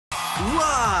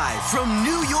Live from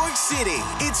New York City,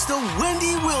 it's the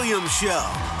Wendy Williams Show.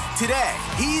 Today,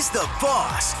 he's the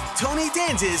boss. Tony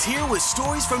Danza is here with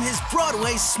stories from his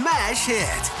Broadway smash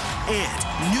hit.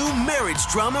 And new marriage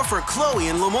drama for Chloe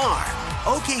and Lamar.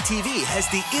 OKTV has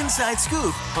the inside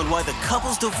scoop on why the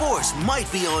couple's divorce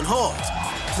might be on hold.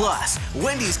 Plus,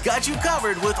 Wendy's got you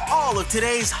covered with all of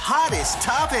today's hottest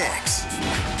topics.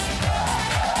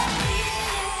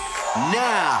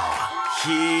 Now,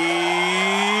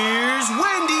 here's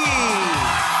Wendy.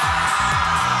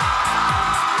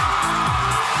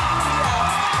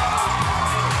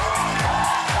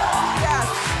 Yes.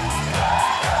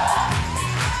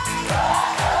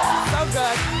 So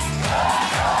good.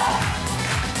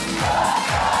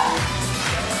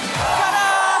 Ta-da!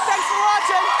 Thanks for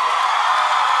watching.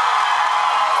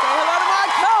 Say hello to my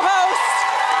co-host.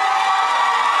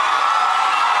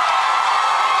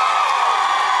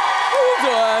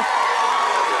 Good.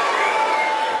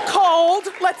 Cold.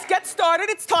 Let's get started.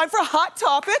 It's time for Hot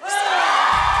Topics.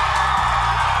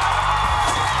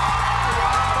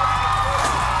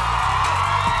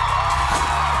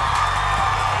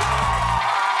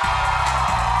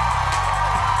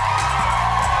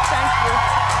 Thank you.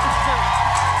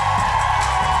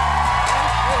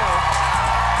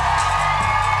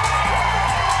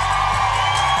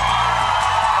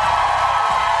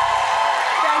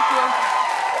 Thank you.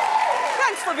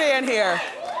 Thanks for being here.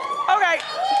 Okay.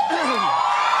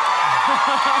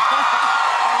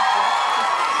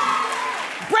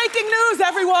 Breaking news,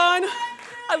 everyone.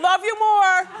 I love you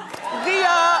more.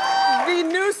 The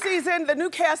new season, the new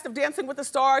cast of Dancing with the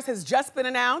Stars has just been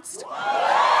announced.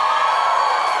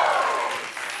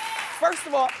 First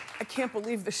of all, I can't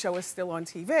believe the show is still on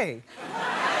TV.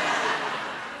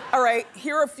 All right,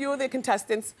 here are a few of the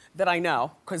contestants that I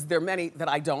know, because there are many that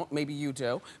I don't, maybe you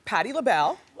do. Patti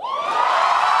LaBelle.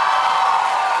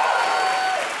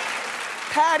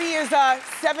 Patti is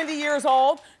 70 years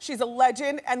old. She's a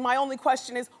legend, and my only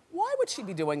question is, why would she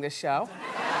be doing this show?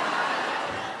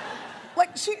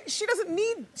 Like, she doesn't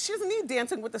need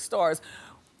Dancing with the Stars.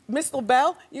 Miss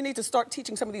LaBelle, you need to start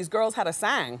teaching some of these girls how to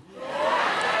sing.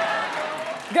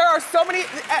 There are so many,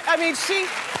 I mean,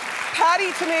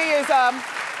 Patti to me is,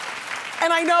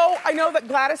 and I know that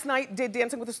Gladys Knight did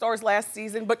Dancing with the Stars last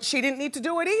season, but she didn't need to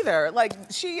do it either. Like,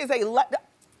 she is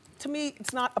to me,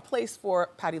 it's not a place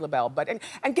for Patti LaBelle, but, and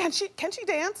can she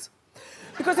dance?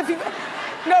 Because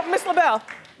no, Miss LaBelle,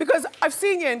 because I've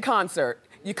seen you in concert.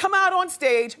 You come out on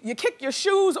stage, you kick your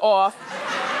shoes off,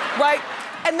 right?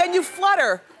 And then you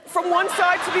flutter from one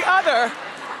side to the other.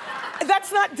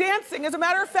 That's not dancing. As a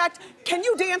matter of fact, can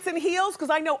you dance in heels?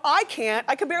 Because I know I can't.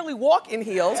 I can barely walk in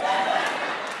heels.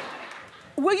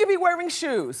 Will you be wearing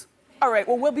shoes? All right,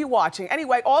 well, we'll be watching.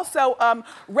 Anyway, also,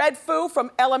 Red Foo from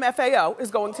LMFAO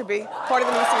is going to be part of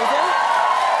the new season.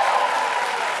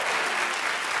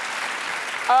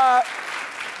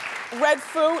 Red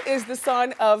Foo is the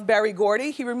son of Berry Gordy.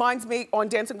 He reminds me on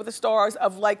Dancing with the Stars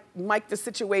of like Mike the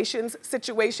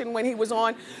situation when he was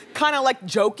on, kind of like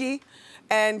jokey.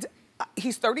 And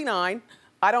he's 39.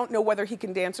 I don't know whether he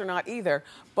can dance or not either.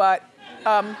 But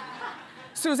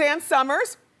Suzanne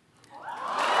Somers.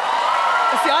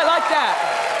 See, I like that.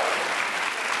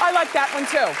 I like that one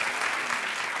too.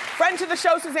 Friend to the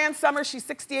show, Suzanne Somers. She's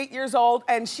 68 years old,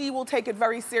 and she will take it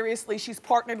very seriously. She's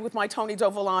partnered with my Tony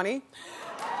Dovolani.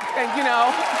 And you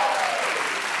know,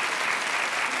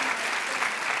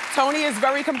 Tony is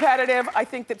very competitive. I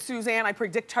think that Suzanne, I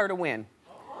predict her to win.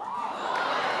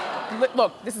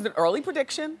 Look, this is an early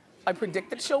prediction. I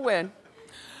predict that she'll win.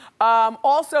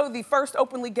 Also, the first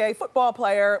openly gay football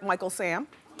player, Michael Sam.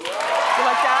 You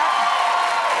like that?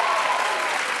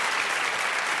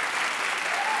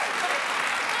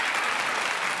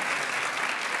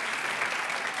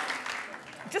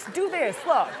 Just do this,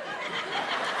 look.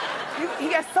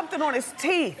 He has something on his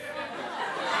teeth.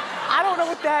 I don't know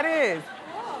what that is.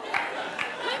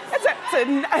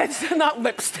 It's not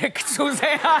lipstick,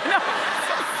 Suzanne.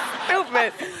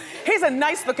 Stupid. He's a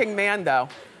nice looking man, though.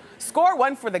 Score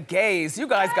one for the gays. You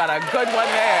guys got a good one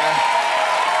there.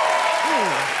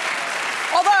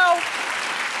 Although,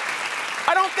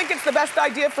 I don't think it's the best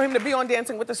idea for him to be on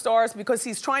Dancing with the Stars because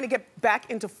he's trying to get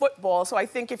back into football. So I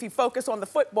think if you focus on the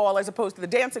football as opposed to the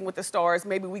Dancing with the Stars,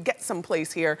 maybe we get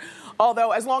someplace here.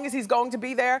 Although, as long as he's going to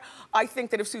be there, I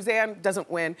think that if Suzanne doesn't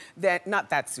win, then, not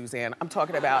that Suzanne, I'm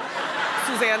talking about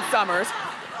Suzanne Somers.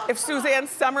 If Suzanne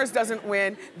Somers doesn't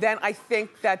win, then I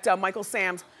think that Michael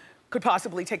Sam could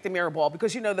possibly take the mirror ball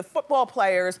because, you know, the football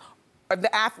players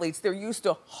the athletes, they're used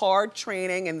to hard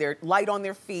training and they're light on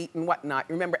their feet and whatnot.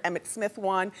 You remember Emmett Smith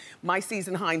won, my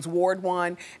season Hines Ward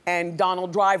won, and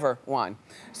Donald Driver won.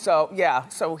 So yeah,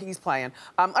 so he's playing.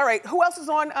 All right, who else is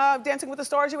on Dancing with the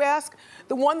Stars, you ask?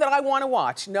 The one that I want to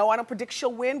watch. No, I don't predict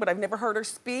she'll win, but I've never heard her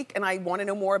speak, and I want to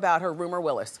know more about her, Rumer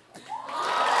Willis.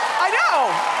 I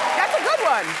know, that's a good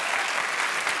one.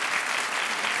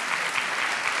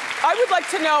 I would like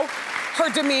to know her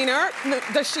demeanor.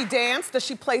 Does she dance? Does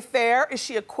she play fair? Is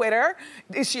she a quitter?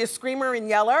 Is she a screamer and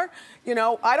yeller? You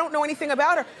know, I don't know anything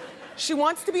about her. She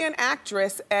wants to be an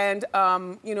actress, and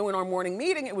you know, in our morning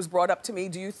meeting, it was brought up to me,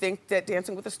 do you think that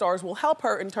Dancing with the Stars will help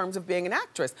her in terms of being an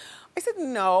actress? I said,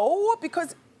 no,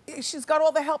 because she's got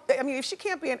all the help. I mean, if she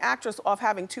can't be an actress off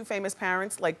having two famous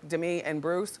parents like Demi and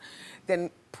Bruce, then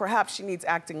perhaps she needs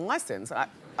acting lessons. I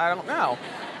don't know.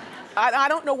 I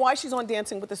don't know why she's on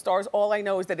Dancing with the Stars. All I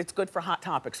know is that it's good for Hot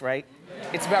Topics, right? Yeah.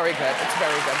 It's very good. It's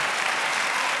very good.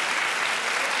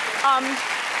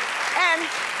 And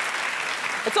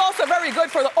it's also very good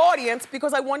for the audience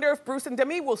because I wonder if Bruce and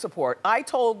Demi will support. I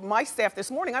told my staff this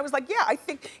morning, I was like, yeah, I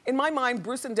think in my mind,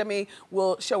 Bruce and Demi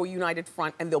will show a united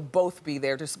front and they'll both be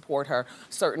there to support her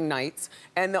certain nights.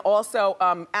 And also,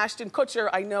 Ashton Kutcher,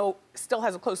 I know, still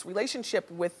has a close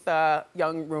relationship with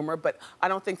young Rumer, but I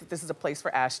don't think that this is a place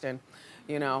for Ashton.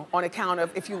 You know, on account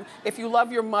of if you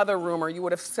love your mother, Rumer, you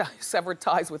would have severed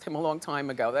ties with him a long time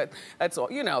ago. That's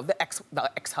all. You know, the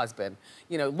ex-husband.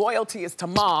 You know, loyalty is to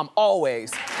mom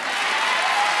always.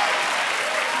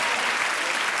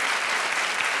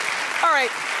 All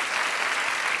right.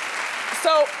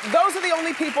 So those are the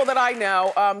only people that I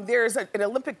know. There's an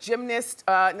Olympic gymnast,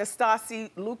 Nastasi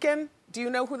Lukin. Do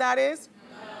you know who that is?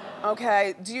 No.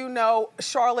 Okay. Do you know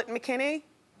Charlotte McKinney?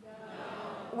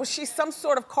 Was she some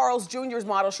sort of Carl's Jr.'s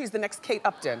model? She's the next Kate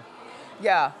Upton.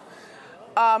 Yeah.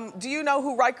 Do you know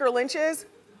who Riker Lynch is?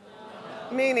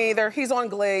 No. Me neither. He's on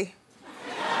Glee.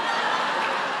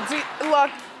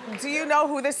 Do you know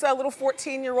who this little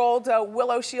 14-year-old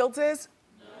Willow Shields is?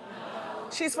 No.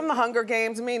 She's from the Hunger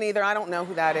Games. Me neither. I don't know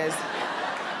who that is.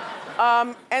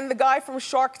 And the guy from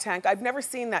Shark Tank. I've never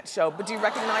seen that show, but do you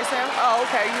recognize him? Oh,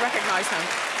 okay. You recognize him.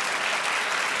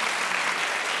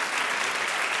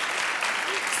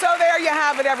 So there you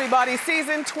have it, everybody.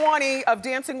 Season 20 of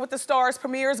Dancing with the Stars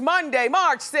premieres Monday,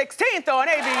 March 16th on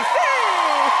ABC.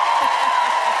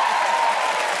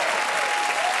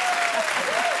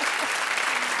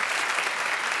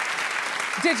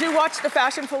 Did you watch The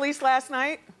Fashion Police last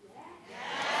night?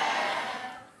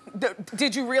 Yeah.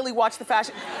 Did you really watch The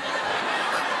Fashion?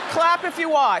 Clap if you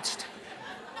watched.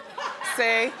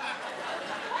 See?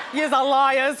 Yous are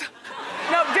liars.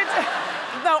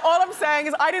 No, all I'm saying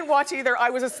is I didn't watch either.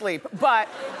 I was asleep. But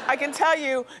I can tell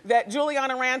you that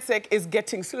Giuliana Rancic is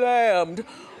getting slammed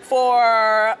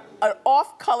for an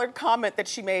off-colored comment that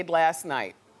she made last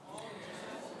night.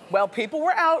 Well, people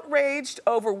were outraged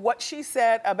over what she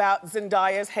said about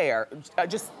Zendaya's hair.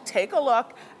 Just take a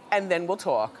look, and then we'll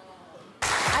talk.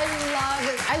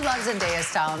 I love Zendaya's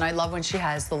style, and I love when she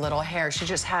has the little hair. She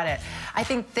just had it. I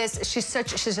think she's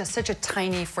such a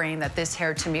tiny frame that this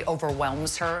hair to me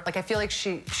overwhelms her. Like I feel like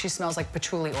she smells like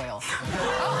patchouli oil.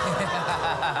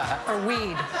 Or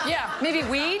weed. Yeah, maybe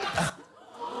weed.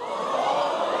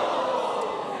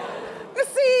 You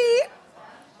see,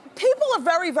 people are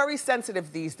very, very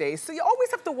sensitive these days, so you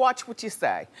always have to watch what you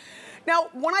say. Now,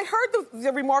 when I heard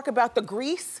the remark about the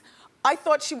grease, I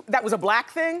thought that was a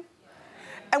black thing.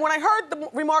 And when I heard the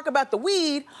remark about the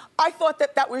weed, I thought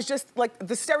that was just like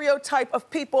the stereotype of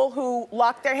people who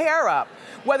lock their hair up,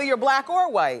 whether you're black or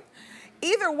white.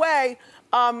 Either way,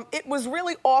 it was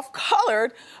really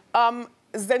off-colored.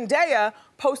 Zendaya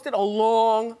posted a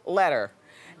long letter,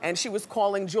 and she was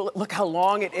calling Julia. Look how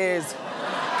long it is.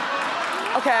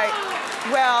 Okay,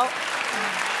 well,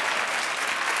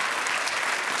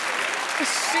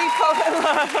 she posted,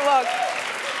 look,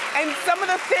 and some of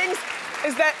the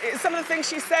things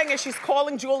she's saying is she's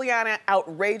calling Giuliana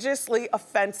outrageously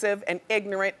offensive and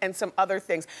ignorant and some other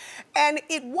things. And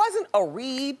it wasn't a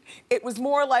read. It was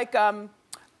more like a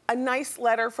nice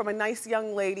letter from a nice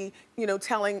young lady, you know,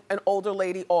 telling an older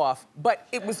lady off. But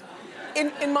it was,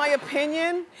 in my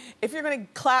opinion, if you're gonna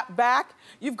clap back,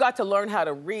 you've got to learn how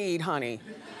to read, honey.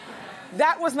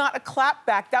 That was not a clap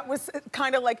back. That was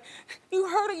kind of like, you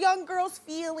hurt a young girl's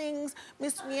feelings,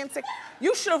 Miss Rancic.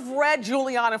 You should have read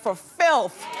Giuliana for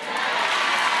filth.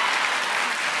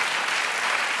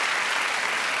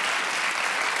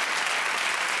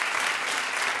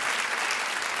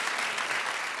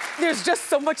 There's just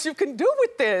so much you can do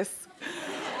with this.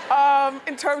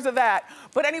 in terms of that.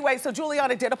 But anyway, so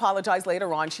Juliana did apologize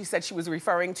later on. She said she was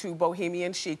referring to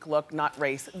bohemian chic look, not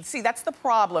race. See, that's the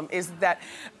problem, is that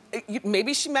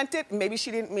maybe she meant it, maybe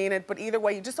she didn't mean it, but either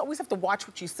way, you just always have to watch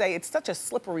what you say. It's such a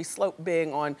slippery slope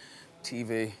being on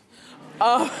TV.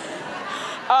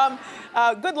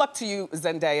 Good luck to you,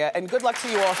 Zendaya, and good luck to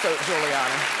you also,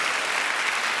 Juliana.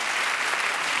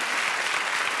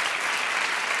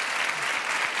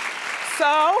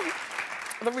 So,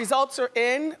 the results are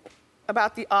in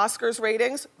about the Oscars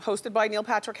ratings, hosted by Neil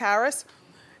Patrick Harris.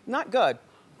 Not good.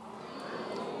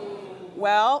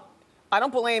 Well, I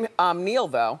don't blame Neil,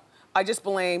 though. I just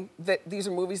blame that these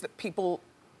are movies that people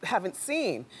haven't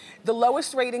seen. The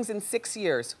lowest ratings in 6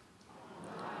 years.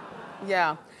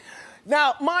 Yeah.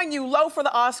 Now, mind you, low for the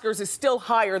Oscars is still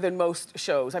higher than most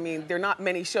shows. I mean, there are not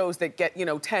many shows that get,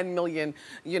 10 million,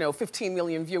 15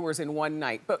 million viewers in one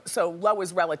night. But so low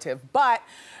is relative. But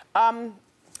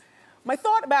my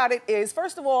thought about it is,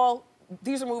 first of all,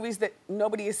 these are movies that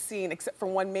nobody has seen except for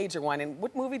one major one. And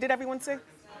what movie did everyone see?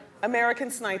 American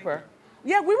Sniper.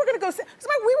 Yeah, we were gonna go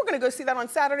see that on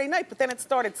Saturday night, but then it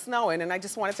started snowing, and I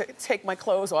just wanted to take my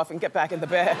clothes off and get back in the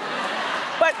bed.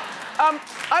 But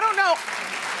I don't know.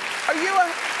 Are you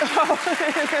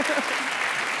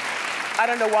I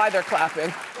don't know why they're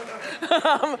clapping.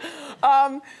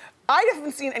 I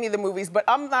haven't seen any of the movies, but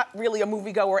I'm not really a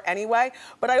moviegoer anyway.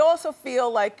 But I also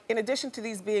feel like, in addition to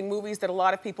these being movies that a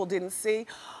lot of people didn't see,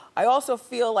 I also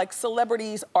feel like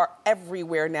celebrities are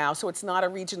everywhere now, so it's not a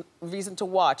reason to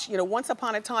watch. Once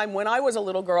upon a time when I was a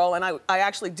little girl and I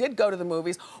actually did go to the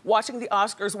movies, watching the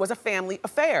Oscars was a family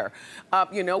affair.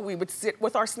 We would sit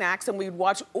with our snacks and we'd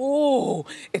watch, ooh,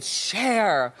 it's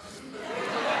Cher.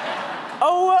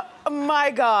 Oh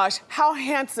my gosh, how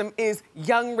handsome is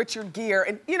young Richard Gere?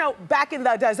 And back in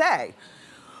the day.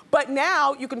 But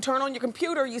now you can turn on your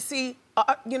computer, you see,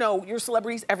 your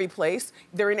celebrities every place.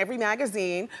 They're in every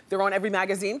magazine. They're on every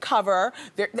magazine cover.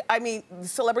 I mean,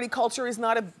 celebrity culture is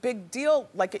not a big deal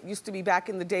like it used to be back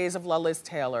in the days of Liz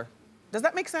Taylor. Does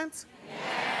that make sense?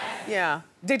 Yes. Yeah.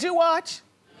 Did you watch?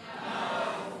 No.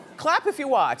 Clap if you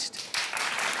watched.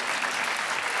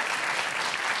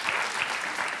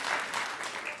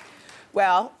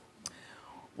 Well,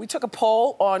 we took a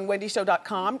poll on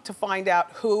wendyshow.com to find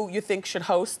out who you think should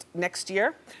host next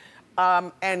year.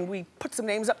 And we put some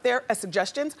names up there as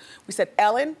suggestions. We said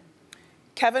Ellen,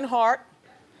 Kevin Hart,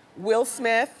 Will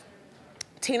Smith,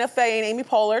 Tina Fey and Amy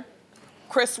Pollard,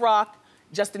 Chris Rock,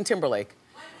 Justin Timberlake.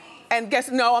 And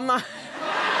guess, no, I'm not.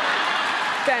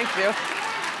 Thank you.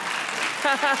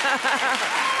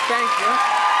 Thank you.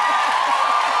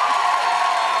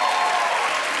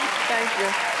 Thank you.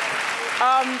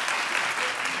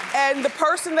 And the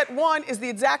person that won is the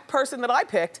exact person that I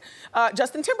picked,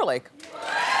 Justin Timberlake.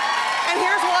 And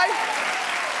here's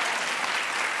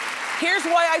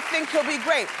why I think he'll be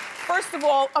great. First of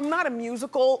all, I'm not a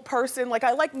musical person. Like,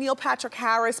 I like Neil Patrick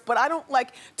Harris, but I don't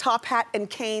like Top Hat and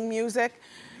Cane music.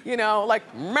 Like,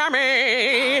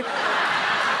 Mammy.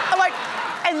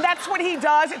 And that's what he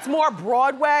does. It's more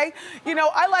Broadway.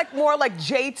 I like more like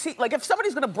JT. Like, if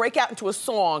somebody's gonna break out into a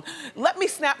song, let me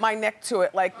snap my neck to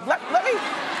it. Like, let me.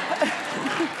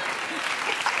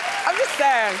 I'm just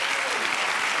saying.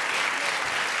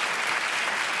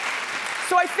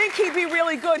 So I think he'd be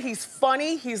really good. He's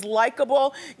funny, he's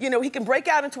likable. He can break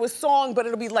out into a song, but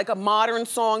it'll be like a modern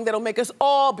song that'll make us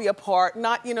all be a part,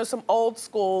 not, some old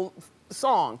school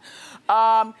song.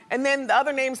 And then the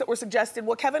other names that were suggested,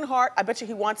 well, Kevin Hart, I bet you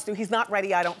he wants to. He's not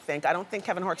ready, I don't think. I don't think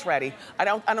Kevin Hart's ready. I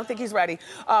don't think he's ready.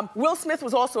 Will Smith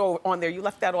was also on there. You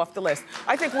left that off the list.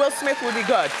 I think Will Smith would be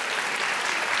good.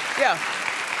 Yeah.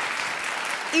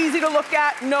 Easy to look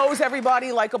at, knows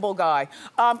everybody, likable guy.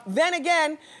 Then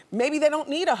again, maybe they don't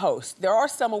need a host. There are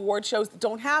some award shows that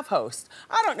don't have hosts.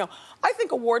 I don't know. I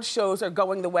think award shows are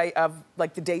going the way of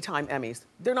like the daytime Emmys.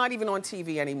 They're not even on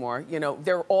TV anymore.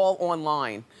 They're all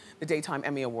online, the daytime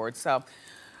Emmy Awards. So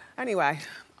anyway,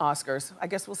 Oscars. I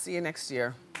guess we'll see you next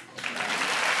year.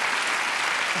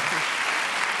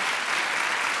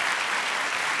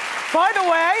 By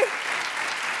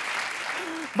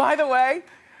the way,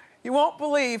 you won't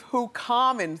believe who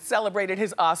Common celebrated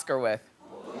his Oscar with.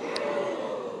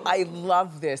 I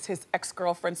love this, his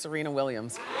ex-girlfriend Serena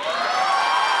Williams.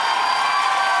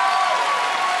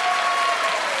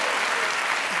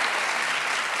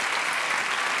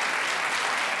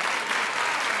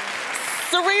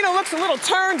 Serena looks a little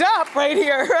turned up right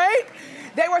here, right?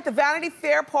 They were at the Vanity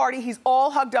Fair party. He's all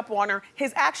hugged up on her.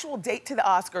 His actual date to the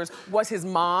Oscars was his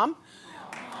mom.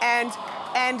 And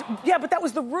yeah, but that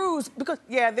was the ruse because,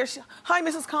 yeah, hi,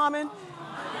 Mrs. Common.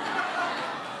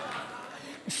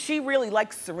 she really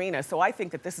likes Serena, so I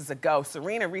think that this is a go.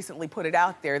 Serena recently put it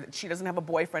out there that she doesn't have a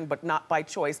boyfriend, but not by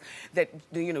choice, that,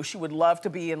 you know, she would love to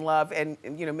be in love and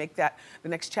you know, make that the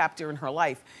next chapter in her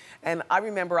life. And I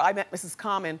remember I met Mrs.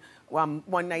 Common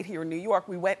one night here in New York.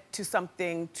 We went to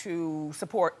something to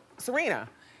support Serena,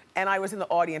 and I was in the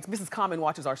audience. Mrs. Common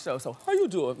watches our show, so how you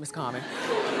doing, Miss Common?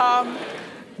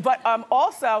 But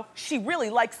also, she really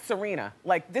likes Serena.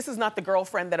 Like, this is not the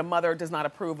girlfriend that a mother does not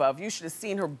approve of. You should have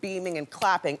seen her beaming and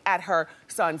clapping at her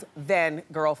son's then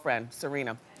girlfriend,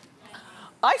 Serena.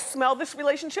 I smell this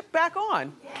relationship back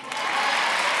on.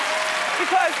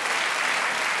 Because,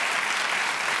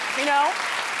 you know,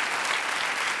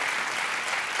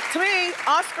 to me,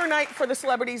 Oscar night for the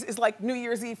celebrities is like New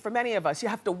Year's Eve for many of us. You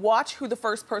have to watch who the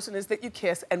first person is that you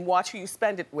kiss and watch who you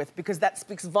spend it with, because that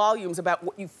speaks volumes about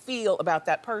what you feel about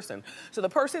that person. So the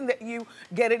person that you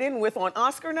get it in with on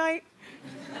Oscar night,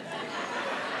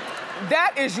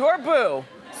 that is your boo.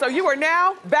 So you are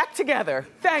now back together.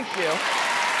 Thank you.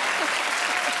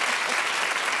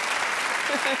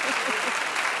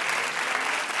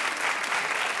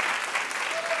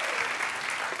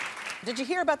 Did you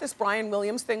hear about this Brian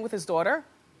Williams thing with his daughter?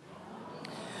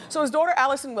 So his daughter,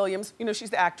 Allison Williams, you know, she's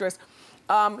the actress.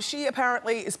 She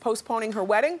apparently is postponing her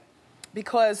wedding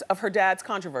because of her dad's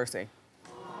controversy.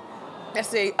 Now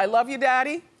see, I love you,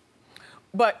 Daddy,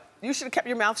 but you should have kept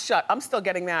your mouth shut. I'm still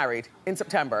getting married in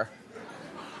September.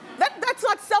 That's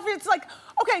not selfish. It's like,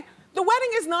 okay, the wedding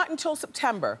is not until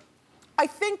September. I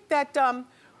think that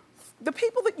the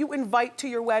people that you invite to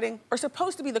your wedding are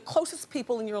supposed to be the closest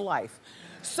people in your life.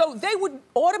 So they would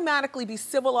automatically be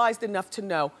civilized enough to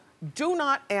know, do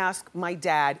not ask my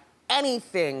dad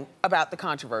anything about the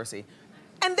controversy.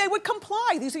 And they would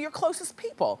comply. These are your closest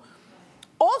people.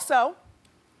 Also,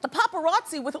 the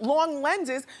paparazzi with long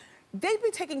lenses, they'd be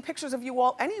taking pictures of you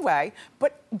all anyway,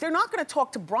 but they're not gonna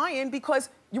talk to Brian because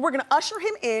you were gonna usher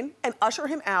him in and usher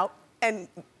him out, and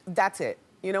that's it.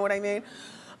 You know what I mean?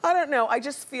 I don't know, I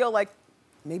just feel like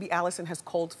maybe Allison has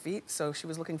cold feet, so she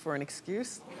was looking for an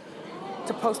excuse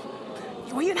to post.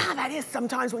 Well, you know how that is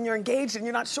sometimes when you're engaged and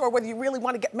you're not sure whether you really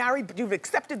want to get married, but you've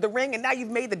accepted the ring and now you've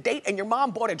made the date and your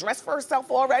mom bought a dress for herself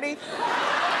already.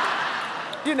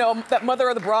 You know, that mother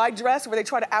of the bride dress where they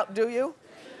try to outdo you.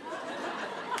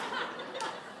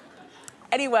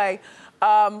 Anyway,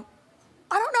 I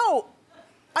don't know.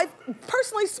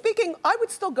 Personally speaking, I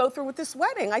would still go through with this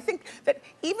wedding. I think that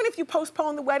even if you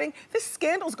postpone the wedding, this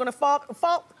scandal's gonna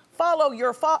follow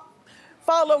your father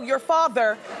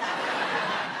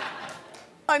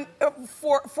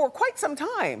for quite some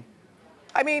time.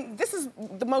 I mean, this is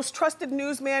the most trusted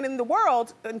newsman in the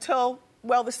world until,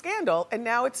 well, the scandal, and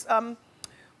now it's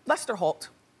Lester Holt.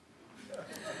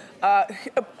 Clap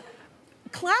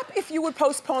if you would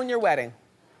postpone your wedding.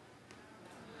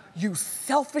 You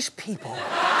selfish people.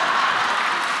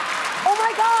 Oh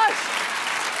my gosh!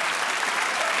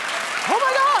 Oh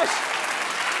my gosh!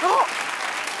 Oh,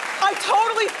 I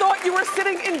totally thought you were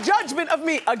sitting in judgment of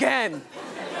me again.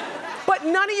 But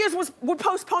none of you would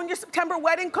postpone your September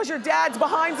wedding because your dad's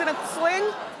behind's in a sling?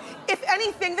 If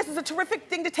anything, this is a terrific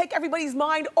thing to take everybody's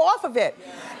mind off of it.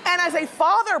 And as a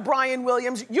father, Brian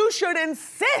Williams, you should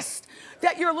insist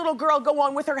that your little girl go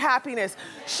on with her happiness.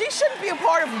 She shouldn't be a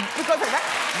part of, because of that,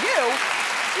 you.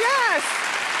 Yes.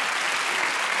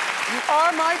 You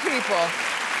are my people.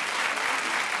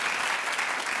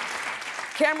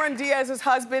 Cameron Diaz's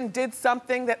husband did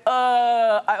something that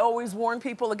I always warn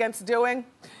people against doing.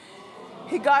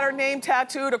 He got her name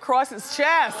tattooed across his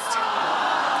chest.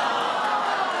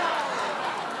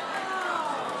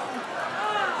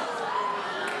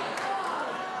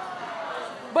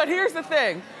 But here's the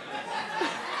thing.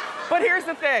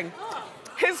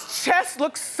 His chest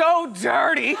looks so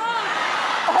dirty.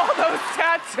 All those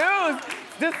tattoos,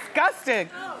 disgusting.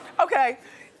 Okay,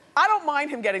 I don't mind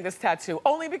him getting this tattoo,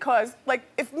 only because, like,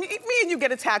 if me and you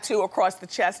get a tattoo across the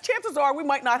chest, chances are we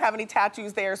might not have any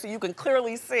tattoos there, so you can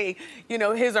clearly see, you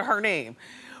know, his or her name.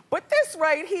 But this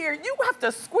right here, you have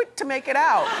to squint to make it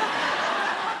out.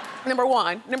 Number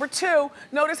one. Number two,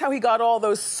 notice how he got all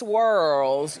those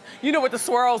swirls. You know what the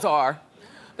swirls are.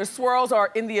 The swirls are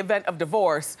in the event of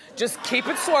divorce. Just keep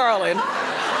it swirling.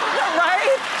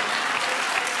 Right?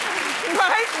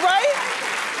 Right?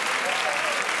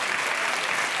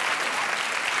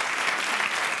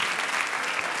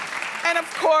 And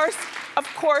of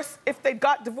course, if they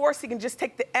got divorced, he can just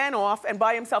take the N off and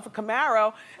buy himself a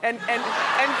Camaro and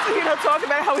you know, talk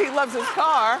about how he loves his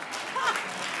car.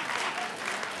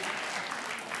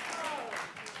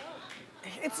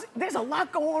 There's a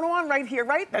lot going on right here,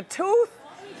 right? The tooth.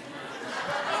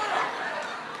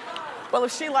 Well,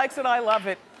 if she likes it, I love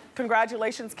it.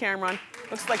 Congratulations, Cameron.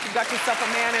 Looks like you got yourself a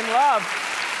man in love.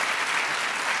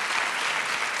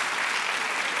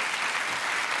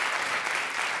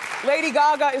 Lady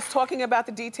Gaga is talking about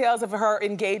the details of her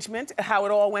engagement, how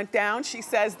it all went down. She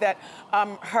says that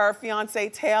her fiance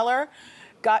Taylor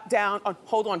got down on,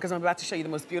 hold on, because I'm about to show you the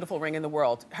most beautiful ring in the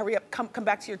world. Hurry up, come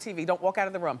back to your TV. Don't walk out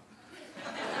of the room.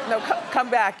 No, come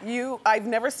back. I've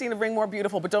never seen a ring more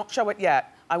beautiful, but don't show it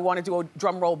yet. I want to do a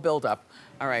drum roll build-up.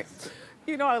 All right.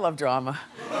 You know I love drama.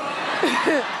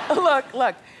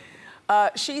 Look.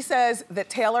 She says that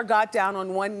Taylor got down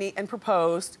on one knee and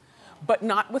proposed, but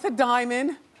not with a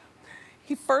diamond.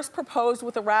 He first proposed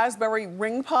with a raspberry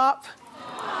ring pop.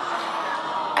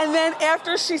 And then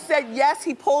after she said yes,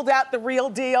 he pulled out the real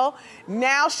deal.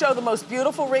 Now show the most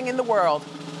beautiful ring in the world.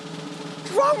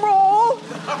 Drum roll!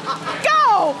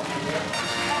 Go!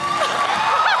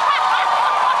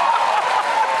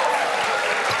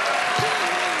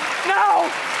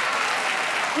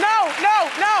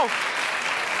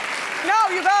 No,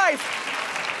 you guys.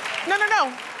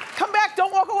 No. Come back,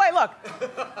 don't walk away, look.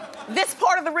 This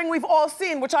part of the ring we've all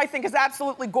seen, which I think is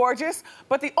absolutely gorgeous,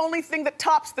 but the only thing that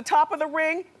tops the top of the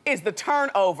ring is the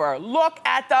turnover. Look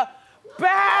at the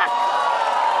back.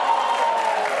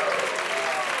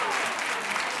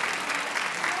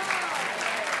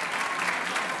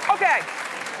 Okay,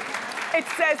 it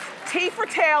says T for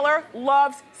Taylor,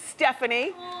 loves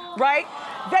Stephanie, right?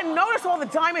 Then notice all the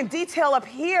diamond detail up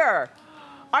here.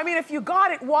 I mean, if you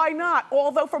got it, why not?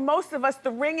 Although for most of us,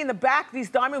 the ring in the back, these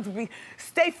diamonds would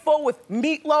stay full with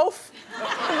meatloaf,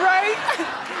 right?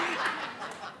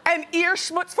 And ear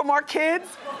schmutz from our kids.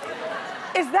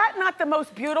 Is that not the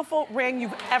most beautiful ring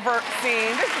you've ever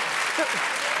seen?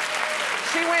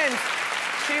 She wins.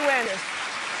 She wins.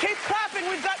 Keep clapping.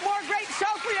 We've got more great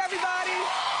show for you, everybody.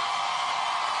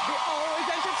 You're always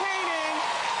entertaining.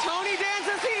 Tony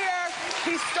Danza's here.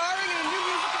 He's starring in a new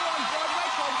musical on Broadway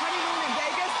called Honeymoon in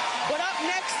Vegas. But up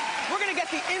next, we're going to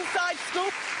get the inside scoop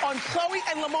on Chloe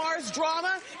and Lamar's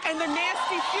drama and the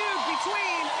nasty feud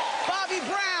between Bobby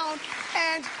Brown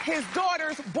and his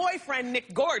daughter's boyfriend,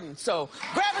 Nick Gordon. So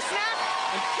grab a snack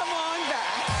and come on back.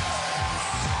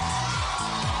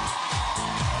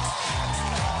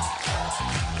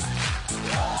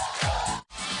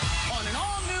 On an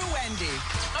all-new Wendy,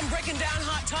 I'm breaking down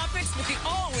hot topics with the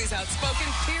always outspoken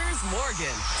Piers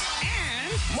Morgan.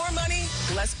 And more money,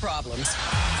 less problems.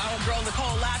 Our girl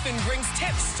Nicole Lappin brings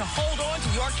tips to hold on to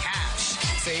your cash.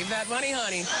 Save that money,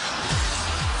 honey.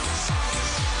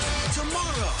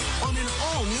 Tomorrow on an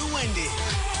all-new Wendy.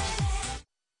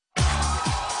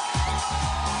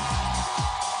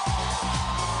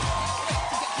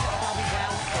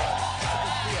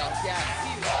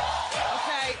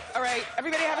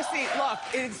 Everybody have a seat. Look,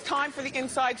 it's time for the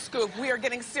inside scoop. We are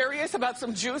getting serious about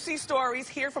some juicy stories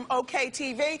here from OK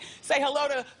TV. Say hello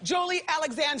to Julie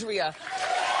Alexandria.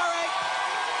 All right.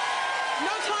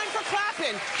 No time for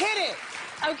clapping. Hit it.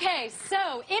 Okay,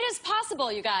 so it is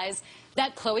possible, you guys,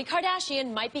 that Khloe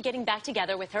Kardashian might be getting back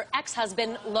together with her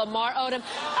ex-husband, Lamar Odom.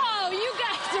 Oh, you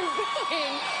guys are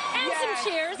booing. And yes, some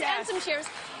cheers, yes. and some cheers.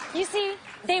 You see,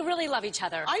 they really love each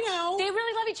other. I know. They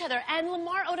really love each other. And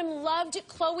Lamar Odom loved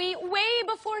Khloe way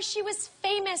before she was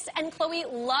famous. And Khloe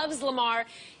loves Lamar.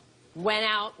 Went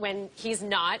out when he's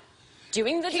not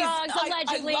doing the drugs,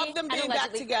 allegedly. I love them being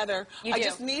back together. I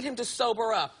just need him to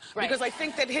sober up. Right. Because I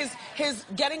think that his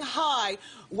getting high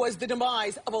was the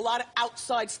demise of a lot of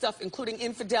outside stuff, including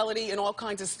infidelity and all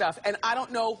kinds of stuff. And I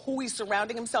don't know who he's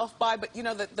surrounding himself by, but you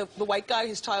know, the white guy,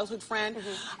 his childhood friend.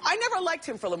 I never liked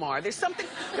him for Lamar. There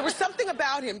was something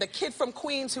about him, the kid from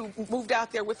Queens who moved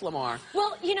out there with Lamar.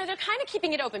 Well, you know, they're kind of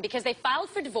keeping it open because they filed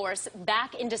for divorce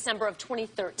back in December of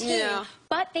 2013. Yeah.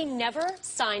 But they never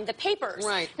signed the papers.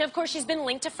 Right. Now, of course, she's been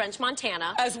linked to French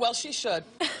Montana. As well she should.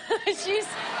 She's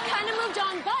kind of moved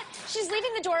on, but she's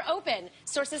leaving the door open.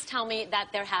 Sources tell me that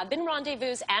there have been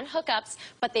rendezvous and hookups,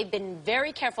 but they've been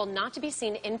very careful not to be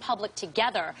seen in public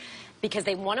together because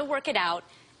they want to work it out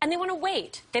and they want to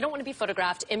wait. They don't want to be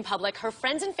photographed in public. Her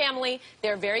friends and family,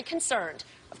 they're very concerned.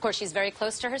 Of course, she's very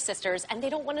close to her sisters, and they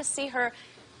don't want to see her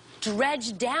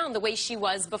dredged down the way she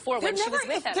was before when she was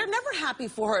with him. They're never happy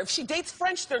for her. If she dates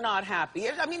French, they're not happy.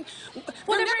 I mean,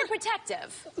 well, they're very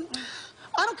protective.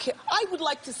 I don't care. I would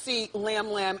like to see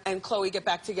Lam and Khloe get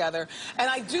back together. And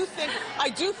I do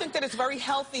think that it's very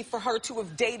healthy for her to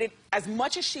have dated as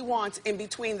much as she wants in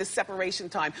between the separation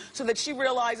time so that she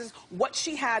realizes what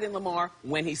she had in Lamar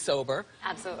when he's sober.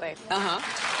 Absolutely. Agreed?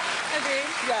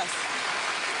 Yes.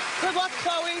 Good luck,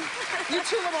 Khloe. You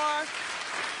too, Lamar.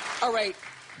 All right.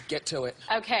 Get to it.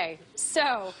 Okay,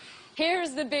 so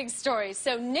Here's the big story.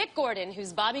 So Nick Gordon,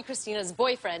 who's Bobby Christina's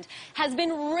boyfriend, has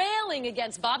been railing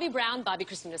against Bobby Brown, Bobby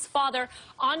Christina's father,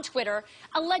 on Twitter,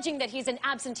 alleging that he's an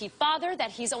absentee father,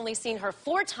 that he's only seen her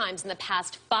 4 times in the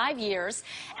past 5 years,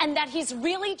 and that he's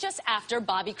really just after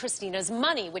Bobby Christina's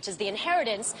money, which is the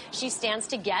inheritance she stands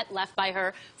to get left by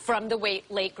her from the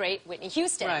late, great Whitney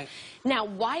Houston. Right. Now,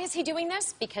 why is he doing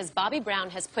this? Because Bobby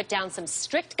Brown has put down some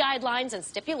strict guidelines and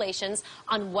stipulations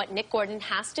on what Nick Gordon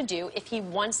has to do if he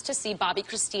wants to see Bobby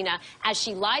Christina as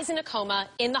she lies in a coma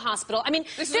in the hospital. I mean,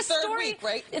 this is the third week,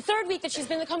 right? The 3rd week that she's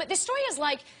been in the coma. This story is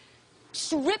like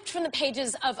ripped from the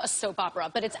pages of a soap opera,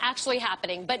 but it's actually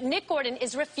happening. But Nick Gordon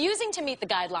is refusing to meet the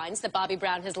guidelines that Bobby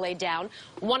Brown has laid down,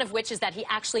 one of which is that he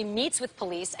actually meets with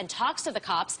police and talks to the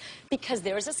cops because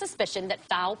there is a suspicion that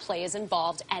foul play is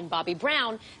involved, and Bobby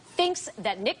Brown thinks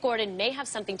that Nick Gordon may have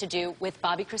something to do with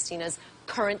Bobby Christina's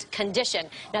current condition.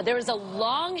 Now, there is a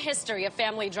long history of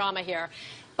family drama here.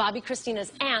 Bobby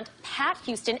Christina's aunt, Pat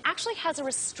Houston, actually has a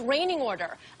restraining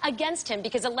order against him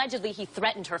because allegedly he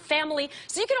threatened her family.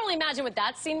 So you can only imagine what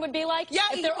that scene would be like. Yeah,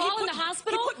 if they're all in the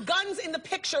hospital. He put guns in the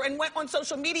picture and went on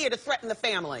social media to threaten the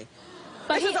family.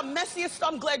 But this is the messiest.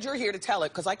 I'm glad you're here to tell it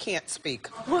because I can't speak.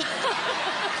 I can't.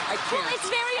 Well, it's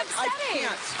very upsetting. I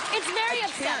can't. It's very I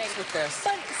upsetting. can't with this.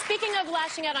 But speaking of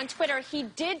lashing out on Twitter, he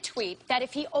did tweet that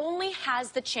if he only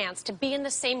has the chance to be in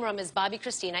the same room as Bobby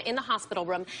Christina in the hospital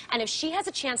room, and if she has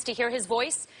a chance to hear his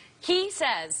voice, he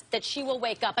says that she will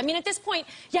wake up. I mean, at this point,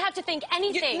 you have to think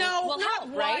anything will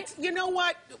help, right? You know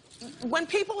what? When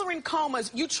people are in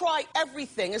comas, you try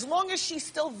everything. As long as she's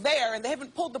still there and they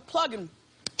haven't pulled the plug and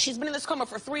she's been in this coma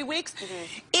for 3 weeks.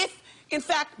 If, in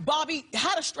fact, Bobby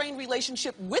had a strained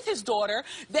relationship with his daughter,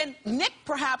 then Nick,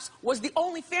 perhaps, was the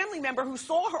only family member who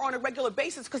saw her on a regular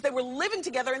basis because they were living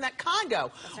together in that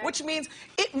condo, which means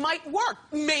it might work.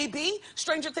 Maybe,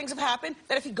 stranger things have happened,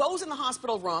 that if he goes in the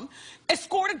hospital room,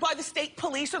 escorted by the state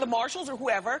police or the marshals or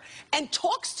whoever, and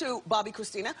talks to Bobby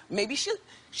Christina, maybe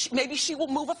she will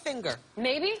move a finger.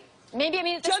 Maybe. Maybe, I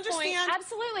mean, at this point, understand?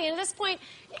 absolutely. And at this point,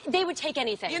 they would take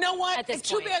anything. You know what? At this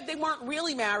It's point. too bad they weren't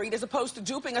really married as opposed to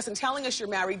duping us and telling us you're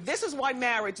married. This is why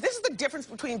marriage, this is the difference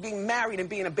between being married and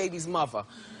being a baby's mother,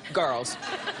 girls.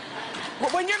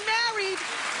 But when you're married,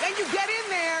 then you get in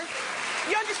there.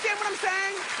 You understand what I'm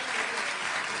saying?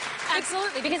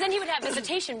 Absolutely, because then he would have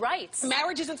visitation rights.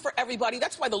 Marriage isn't for everybody.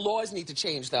 That's why the laws need to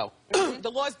change, though.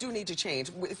 The laws do need to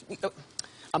change.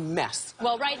 A mess.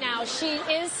 Well, right now, she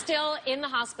is still in the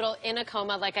hospital in a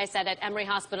coma, like I said, at Emory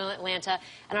Hospital in Atlanta,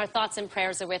 and our thoughts and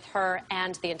prayers are with her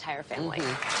and the entire family.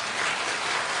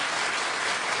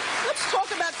 Let's talk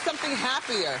about something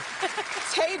happier.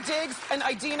 Taye Diggs and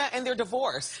Idina and their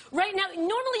divorce. Right now,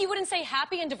 normally you wouldn't say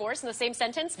happy and divorce in the same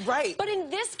sentence. Right. But in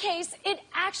this case, it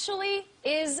actually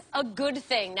is a good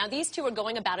thing. Now, these two are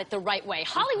going about it the right way.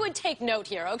 Hollywood, take note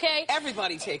here, okay?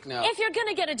 Everybody take note. If you're going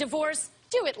to get a divorce,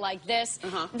 do it like this.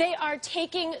 They are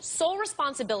taking sole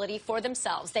responsibility for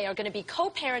themselves. They are going to be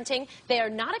co-parenting. They are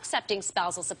not accepting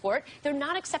spousal support. They're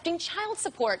not accepting child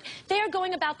support. They are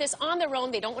going about this on their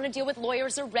own. They don't want to deal with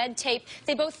lawyers or red tape.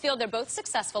 They both feel they're both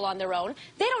successful on their own.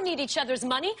 They don't need each other's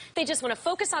money. They just want to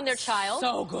focus on their child.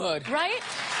 So good. Right?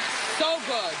 So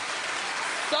good.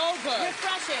 So good.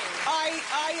 Refreshing.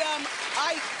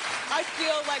 I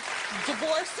feel like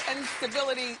divorce and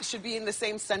stability should be in the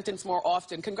same sentence more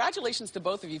often. Congratulations to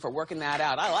both of you for working that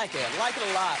out. I like it. I like it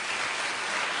a lot.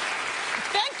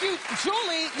 Thank you,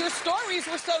 Julie. Your stories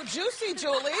were so juicy,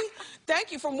 Julie.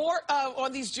 Thank you. For more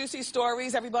on these juicy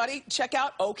stories, everybody, check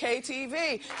out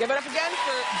OKTV. Give it up again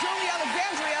for Julie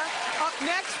Alexandria. Up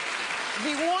next,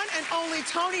 the one and only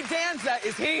Tony Danza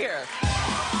is here.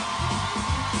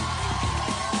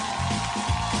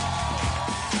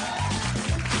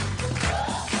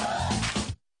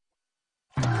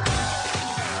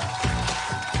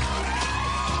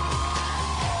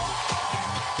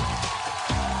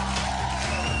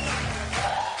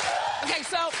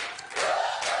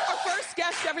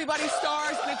 Everybody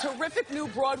stars in a terrific new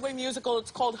Broadway musical.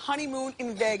 It's called Honeymoon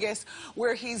in Vegas,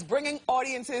 where he's bringing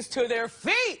audiences to their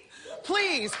feet.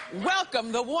 Please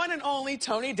welcome the one and only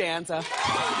Tony Danza.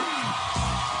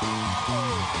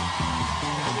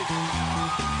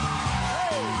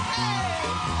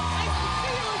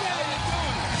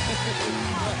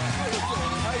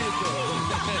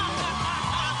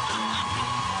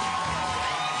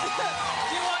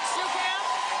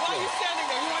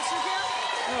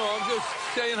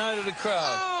 Saying hi to the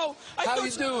crowd. Oh, how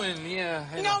you doing? Yeah.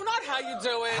 No, not how you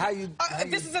doing.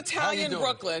 This is Italian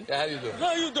Brooklyn. How you doing?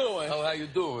 How you doing? Oh, how you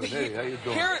doing? Hey, how you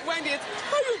doing? Here at Wendy, it's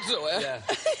how you doing? Yeah.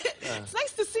 It's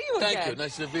nice to see you again. Thank you.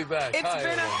 Nice to be back. It's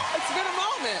been a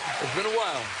moment. It's been a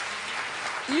while.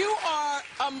 You are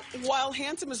While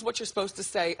handsome is what you're supposed to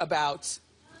say about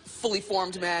fully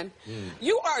formed men,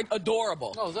 you are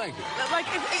adorable. Oh, thank you. Like,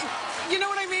 you know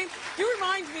what I mean? You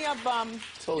remind me of...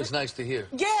 It's always nice to hear.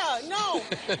 Yeah, no.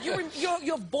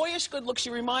 You have boyish good looks.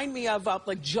 You remind me of,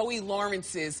 like, Joey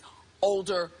Lawrence's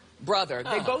older brother.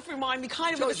 They both remind me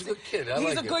kind of... Joey's a good kid.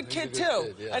 He's a good kid,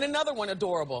 too. Yeah. And another one,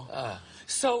 adorable.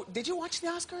 So, did you watch the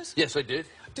Oscars? Yes, I did.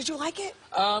 Did you like it?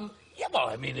 Yeah, well,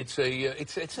 I mean, it's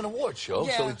an award show,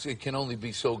 so it can only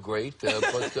be so great. But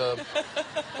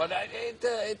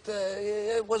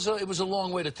it was a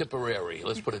long way to Tipperary.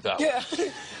 Let's put it that way.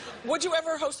 Yeah. Would you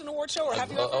ever host an award show, or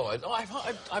have you ever?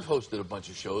 I've hosted a bunch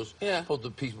of shows. Yeah.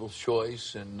 Hosted People's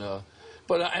Choice, and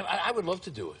but I would love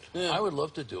to do it. Yeah. I would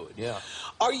love to do it. Yeah.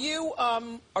 Are you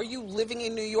living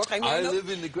in New York? I mean, I live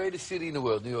in the greatest city in the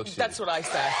world, New York City. That's what I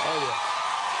said. Oh yeah.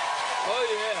 Oh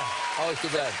yeah. Oh, it's the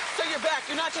best. So you're back.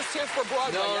 You're not just here for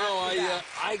Broadway. No,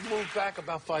 I moved back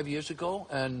about 5 years ago,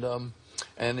 and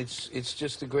it's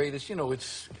just the greatest. You know,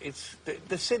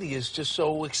 the city is just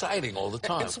so exciting all the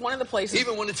time. It's one of the places,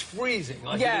 even when it's freezing,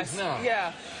 like it is now.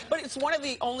 Yeah. But it's one of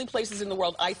the only places in the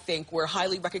world, I think, where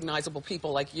highly recognizable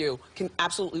people like you can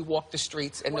absolutely walk the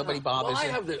streets and nobody bothers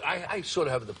you. I sort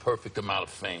of have the perfect amount of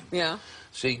fame. Yeah.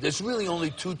 See, there's really only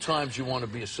 2 times you want to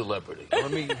be a celebrity.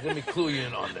 Let me clue you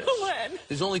in on this. When?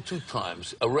 There's only 2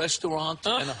 times: a restaurant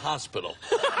and a hospital.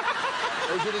 Those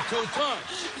are the 2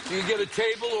 times. You can get a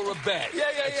table or a bed.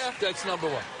 Yeah. That's number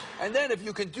 1. And then if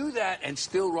you can do that and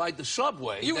still ride the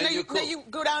subway, then you're cool. You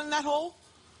go down in that hole?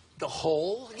 The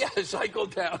hole? Yes, I go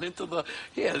down into the...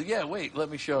 Yeah, wait, let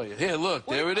me show you. Here, look,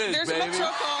 there it is, there's baby. There's a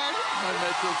Metro card. My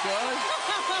Metro card.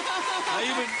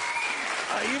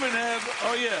 I even have...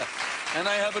 Oh, yeah. And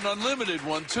I have an unlimited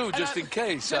one, too, just in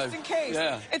case. Just in case.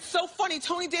 Yeah. It's so funny.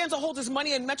 Tony Danza holds his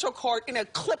money and Metro card in a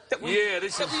clip that we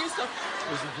this is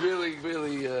really,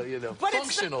 you know, but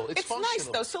functional. It's nice,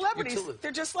 though. Celebrities,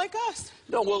 they're just like us.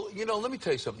 No, well, you know, let me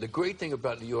tell you something. The great thing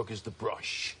about New York is the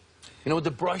brush. You know what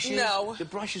the brush is? No. The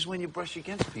brush is when you brush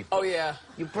against people. Oh, yeah.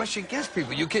 You brush against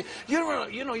people. You're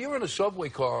in a subway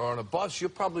car or on a bus, you'll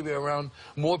probably be around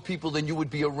more people than you would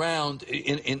be around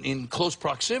in close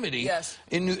proximity. Yes.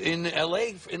 In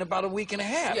L.A. in about a week and a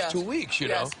half, yes. 2 weeks, you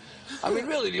know. I mean,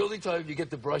 really, the only time you get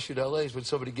the brush in L.A. is when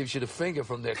somebody gives you the finger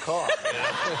from their car.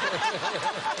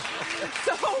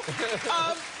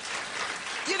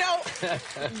 You know,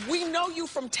 we know you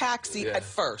from Taxi at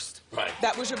first. Right.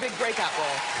 That was your big breakout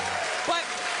role. But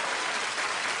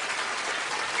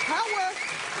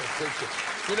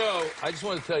you know, I just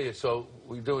want to tell you, so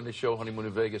we're doing the show Honeymoon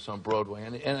in Vegas on Broadway,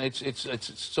 and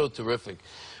it's so terrific.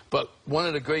 But one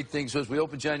of the great things was we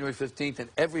opened January 15th, and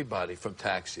everybody from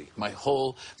Taxi, the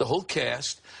whole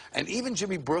cast, and even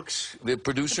Jimmy Brooks, the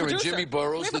producer, and Jimmy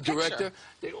Burrows, the director,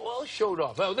 they all showed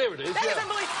up. Oh, there it is. That is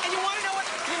unbelievable. And you want to know what?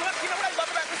 You know what I love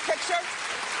about this picture?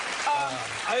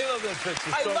 I love that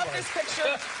picture. I love this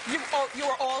picture. You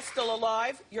are all still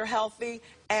alive. You're healthy.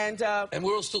 And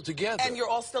we're all still together. And you're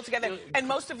all still together. And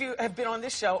most of you have been on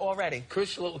this show already.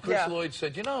 Chris Lloyd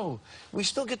said, you know, we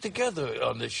still get together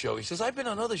on this show. He says, I've been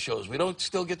on other shows. We don't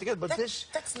still get together. But this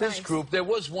group, there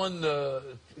was one,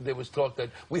 there was talk that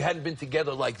we hadn't been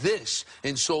together like this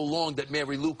in so long that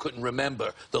Mary Lou couldn't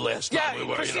remember the last time we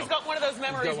were. Yeah, she's got one of those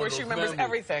memories where she remembers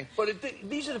everything. But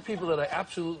these are the people that I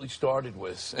absolutely started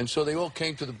with. And so they all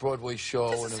came to the Broadway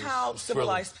show. This is how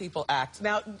civilized people act.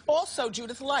 Now, also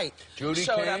Judith Light. Judy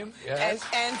came, yes.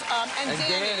 And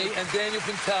Danny. And Daniel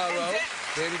Pintaro.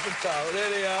 Danny Pintaro. There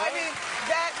they are. I mean,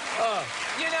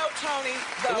 you know, Tony.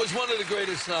 It was one of the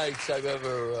greatest nights I've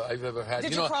ever had.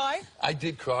 Did you cry? I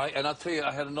did cry, and I'll tell you,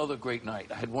 I had another great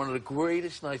night. I had one of the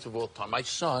greatest nights of all time. My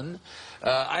son,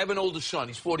 I have an older son.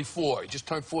 He's 44. He just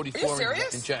turned 44 Are you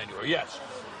serious? in January. Yes.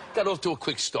 Got off to a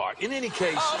quick start. In any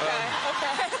case,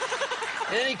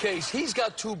 in any case, he's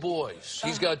got 2 boys.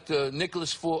 He's got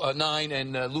Nicholas 9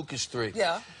 and Lucas 3.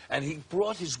 Yeah. And he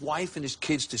brought his wife and his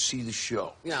kids to see the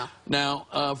show. Yeah. Now,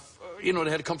 you know,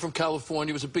 they had to come from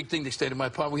California. It was a big thing. They stayed in my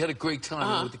apartment. We had a great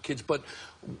time with the kids. But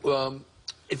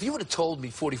if you would have told me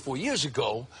 44 years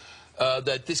ago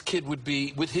that this kid would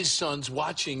be with his sons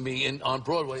watching me on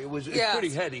Broadway, it was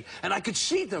pretty heady. And I could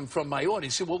see them from my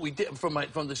audience. So what we did from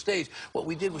the stage, what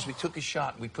we did was we took a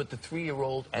shot. We put the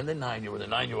 3-year-old and the 9-year-old. The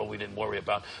 9-year-old we didn't worry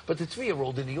about, but the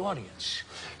 3-year-old in the audience.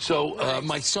 So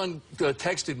my son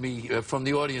texted me from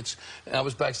the audience, and I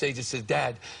was backstage and said,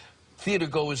 Dad, theater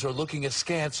goers are looking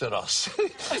askance at us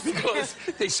because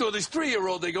they saw this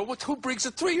 3-year-old. They go, who brings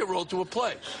a 3-year-old to a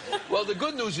play? Well, the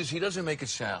good news is he doesn't make a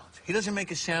sound. He doesn't make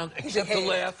a sound except to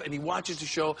laugh, and he watches the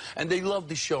show, and they love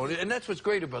the show. And that's what's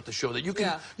great about the show, that you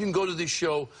can go to this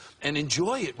show and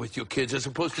enjoy it with your kids as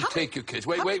opposed to take your kids.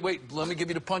 Wait, let me give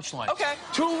you the punchline. Okay.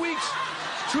 2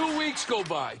 weeks go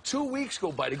by. 2 weeks go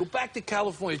by. They go back to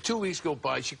California. 2 weeks go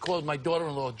by. She calls, my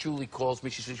daughter-in-law, Julie, calls me.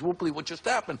 She says, you won't believe what just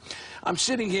happened. I'm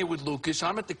sitting here with Lucas.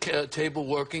 I'm at the table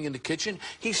working in the kitchen.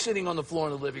 He's sitting on the floor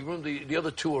in the living room. The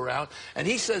other two are out. And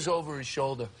he says over his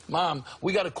shoulder, Mom,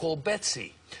 we got to call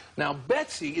Betsy. Now,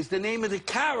 Betsy is the name of the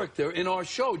character in our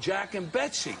show, Jack and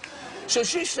Betsy. So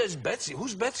she says, Betsy,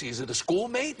 who's Betsy? Is it a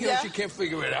schoolmate? You know, she can't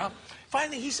figure it out.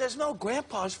 Finally, he says, no,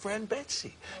 Grandpa's friend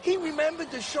Betsy. He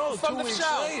remembered the show from 2 the weeks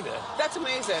show. later. That's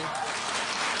amazing.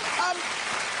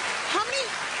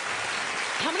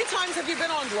 How many times have you been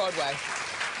on Broadway?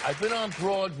 I've been on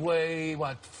Broadway,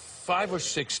 what, 5 or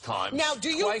 6 times. Now, do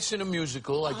you... Twice in a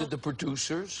musical. I did The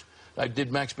Producers. I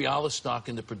did Max Bialystock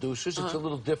in The Producers. It's a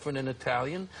little different in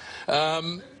Italian.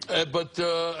 And I've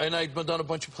done a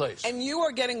bunch of plays. And you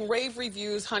are getting rave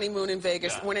reviews, Honeymoon in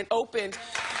Vegas. When it opened,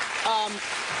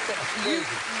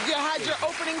 you had your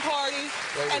opening party,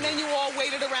 and then you all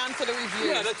waited around for the reviews.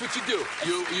 Yeah, that's what you do.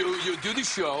 You do the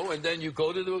show, and then you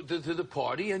go to the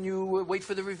party, and you wait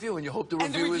for the review, and you hope the review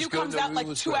is good. And the review comes out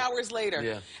like 2 hours later.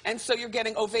 Yeah. And so you're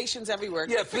getting ovations everywhere.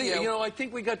 Yeah, please, you know, I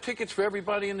think we got tickets for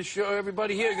everybody in the show,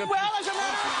 everybody here. Well, as a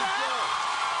matter of fact,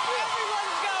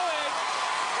 everyone's going.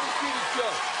 Let's see the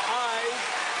show.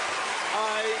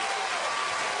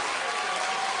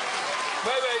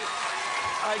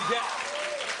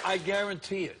 I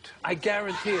guarantee it. I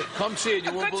guarantee it. Come see it.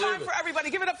 You won't believe it. A good time for everybody.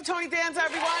 Give it up for Tony Danza,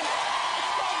 everyone. It's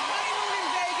called Honeymoon in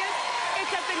Vegas.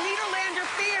 It's at the Nederlander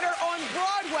Theater on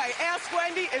Broadway. Ask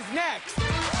Wendy is next.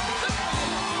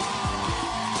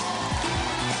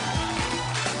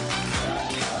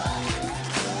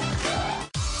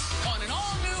 On an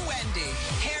all-new Wendy,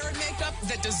 hair and makeup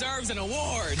that deserves an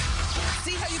award.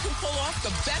 See how you can pull off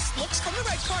the best looks from the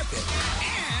red carpet.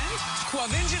 And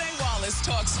Wendy Willis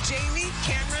talks Jamie,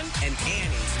 Cameron, and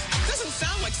Annie. Doesn't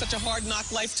sound like such a hard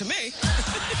knock life to me.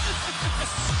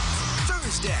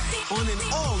 Thursday on an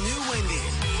all-new Wendy.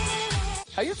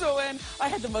 How you doing? I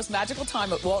had the most magical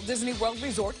time at Walt Disney World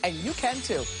Resort, and you can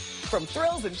too. From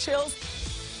thrills and chills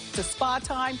to spa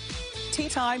time, tea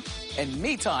time, and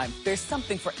me time. There's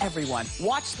something for everyone.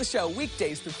 Watch the show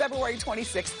weekdays through February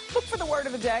 26th. Look for the word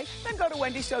of the day. Then go to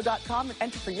wendyshow.com and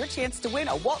enter for your chance to win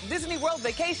a Walt Disney World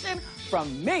vacation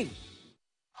from me.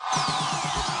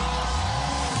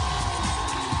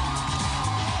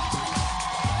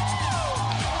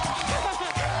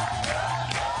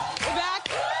 We're back.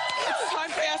 It's time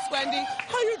for Ask Wendy.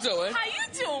 How you doing? How you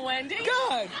doing, Wendy?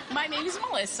 Good. My name is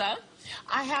Melissa.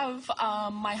 I have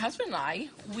my husband and I.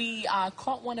 We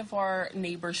caught one of our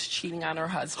neighbors cheating on her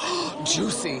husband.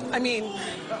 Juicy. I mean,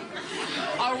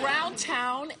 around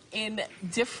town in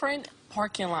different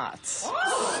parking lots.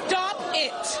 Stop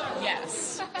it.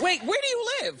 Yes. Wait, where do you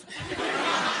live?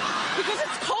 Because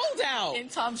it's cold out. In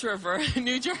Tom's River,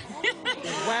 New Jersey.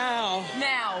 Wow.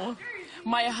 Now,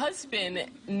 my husband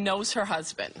knows her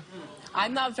husband.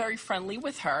 I'm not very friendly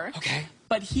with her. Okay.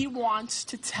 But he wants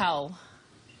to tell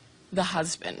the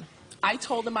husband. I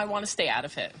told him I want to stay out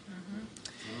of it.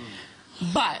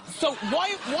 But so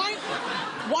why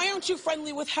aren't you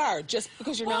friendly with her? Just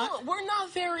because you're not? We're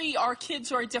not very. Our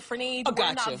kids are a different age. Oh,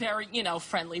 we're not very,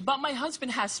 friendly. But my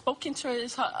husband has spoken to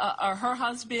her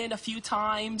husband a few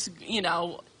times.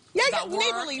 Yeah,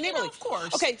 neighborly. Of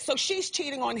course. Okay, so she's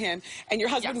cheating on him, and your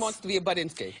husband wants to be a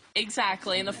Budinsky.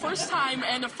 Exactly. And the first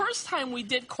time we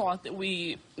did caught that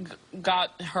we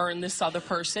got her and this other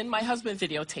person, my husband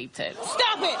videotaped it.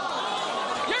 Stop it!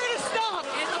 You're gonna stop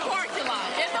in the parking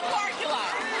lot. In the parking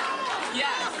lot.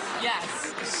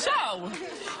 Yes. So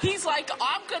he's like,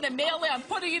 I'm gonna mail it. I'm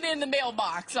putting it in the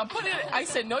mailbox. I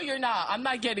said, no, you're not. I'm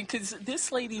not getting, because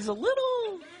this lady's a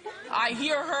little. I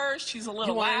hear her. She's a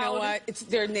little loud. You know what? It's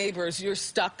their neighbors. You're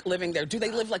stuck living there. Do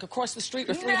they live like across the street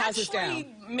or 3 houses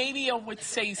down? Maybe I would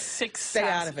say 6. Stay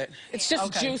out of it. It's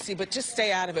just juicy, but just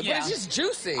stay out of it. Yeah. But it's just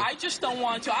juicy. I just don't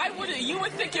want to. You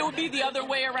would think it would be the other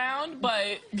way around,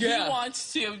 but he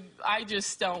wants to. I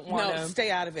just don't want to. No,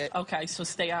 stay out of it. Okay, so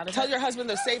stay out of it. Tell your husband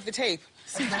to save the tape.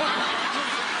 Good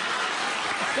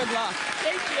luck.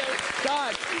 Thank you.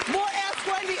 God. More Ask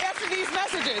Wendy after these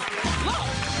messages. Look.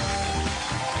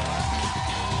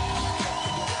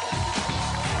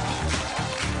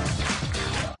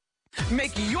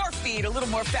 Make your feed a little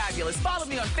more fabulous. Follow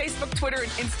me on Facebook, Twitter,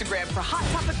 and Instagram for hot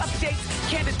topic updates,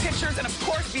 candid pictures, and of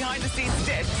course, behind the scenes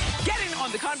dish. Get in on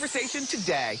the conversation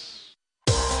today.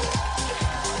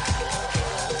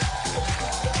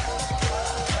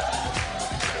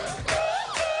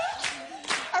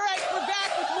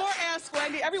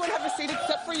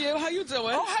 you. How you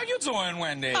doing? Oh, how you doing,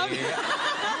 Wendy?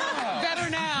 Better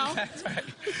now. That's right.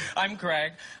 I'm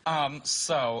Greg.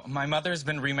 So, my mother's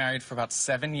been remarried for about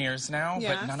 7 years now,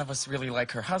 Yes. but none of us really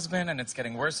like her husband, and it's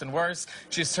getting worse and worse.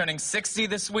 She's turning 60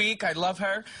 this week. I love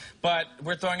her, but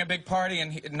we're throwing a big party,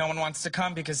 and no one wants to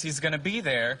come because he's going to be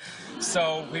there.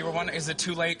 So, we were wondering, is it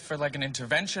too late for, like, an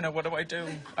intervention, or what do I do?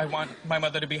 I want my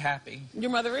mother to be happy.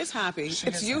 Your mother is happy. She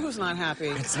It's is you happy. who's not happy.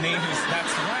 It's me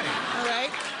that's right. All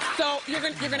right? So you're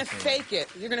gonna fake it.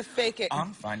 You're gonna fake it.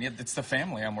 I'm fine. Yeah, it's the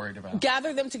family I'm worried about.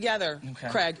 Gather them together, Okay.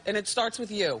 Craig, and it starts with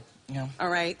you. Yeah. All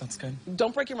right? That's good.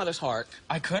 Don't break your mother's heart.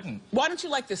 I couldn't. Why don't you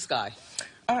like this guy?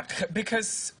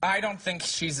 Because I don't think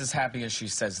she's as happy as she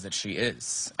says that she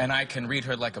is. And I can read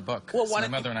her like a book. Well, So my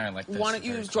mother and I are like this. Why don't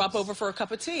you Very drop close. over for a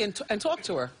cup of tea and talk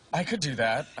to her? I could do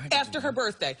that. After her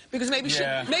birthday, because maybe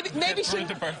Yeah. maybe Get she through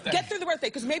the birthday. get through the birthday,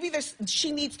 because maybe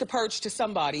she needs to purge to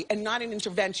somebody and not an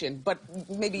intervention, but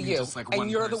maybe you, Just like and one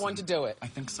you're the person. one to do it. I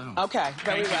think so. Okay,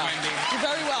 very Thank you, well. Wendy. You're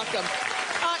very welcome.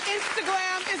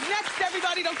 Instagram is next,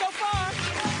 everybody. Don't go far.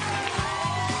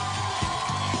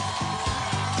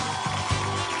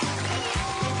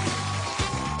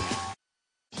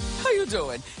 How you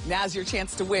doing? Now's your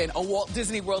chance to win a Walt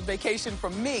Disney World vacation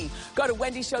from me. Go to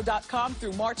wendyshow.com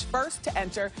through March 1st to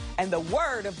enter, and the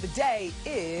word of the day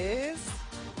is...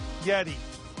 Yeti.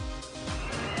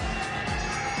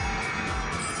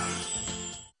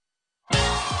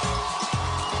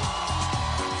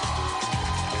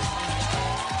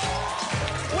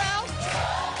 Well,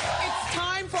 it's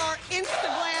time for our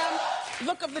Instagram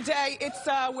look of the day. It's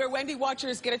where Wendy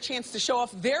watchers get a chance to show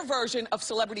off their version of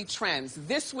celebrity trends.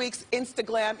 This week's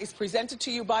Instagram is presented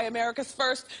to you by America's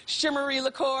first shimmery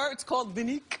liqueur. It's called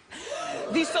Vinique.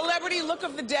 The celebrity look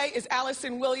of the day is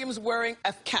Allison Williams wearing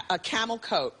a camel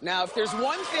coat. Now, if there's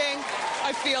one thing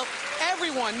I feel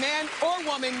everyone, man or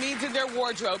woman, needs in their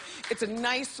wardrobe, it's a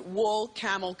nice wool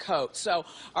camel coat. So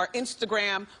our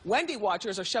Instagram Wendy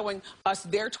watchers are showing us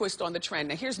their twist on the trend.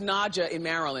 Now, here's Nadja in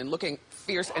Maryland looking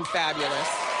fierce and fabulous.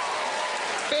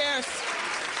 Fierce.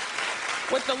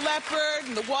 With the leopard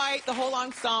and the white, the whole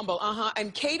ensemble,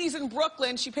 And Katie's in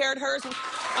Brooklyn. She paired hers with,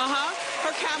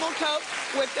 her camel coat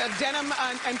with a denim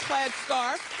and plaid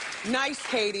scarf. Nice,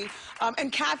 Katie.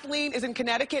 And Kathleen is in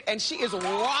Connecticut, and she is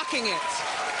rocking it.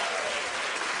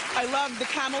 I love the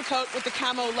camel coat with the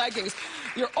camo leggings.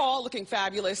 You're all looking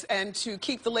fabulous, and to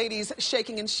keep the ladies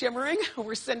shaking and shimmering,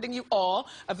 we're sending you all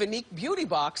a Vinique beauty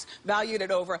box valued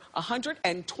at over $125.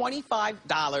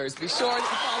 Be sure to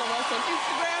follow us on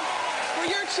Instagram for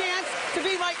your chance to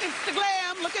be my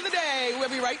Instagram look of the day. We'll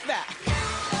be right back.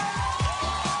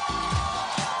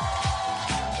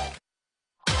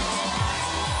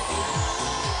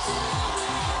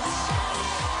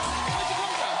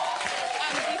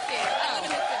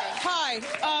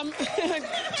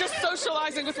 Just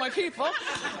socializing with my people.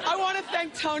 I want to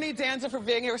thank Tony Danza for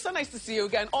being here. It's so nice to see you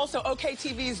again. Also,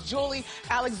 OKTV's Julie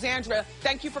Alexandra.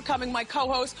 Thank you for coming, my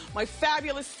co-host, my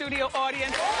fabulous studio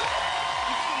audience. You've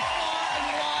come far and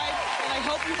wide, and I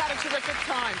hope you had a terrific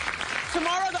time.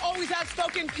 Tomorrow, the always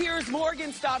outspoken Piers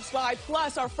Morgan stops by.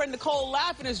 Plus, our friend Nicole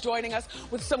Laffin is joining us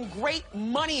with some great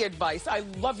money advice. I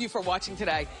love you for watching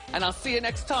today, and I'll see you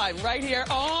next time right here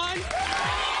on...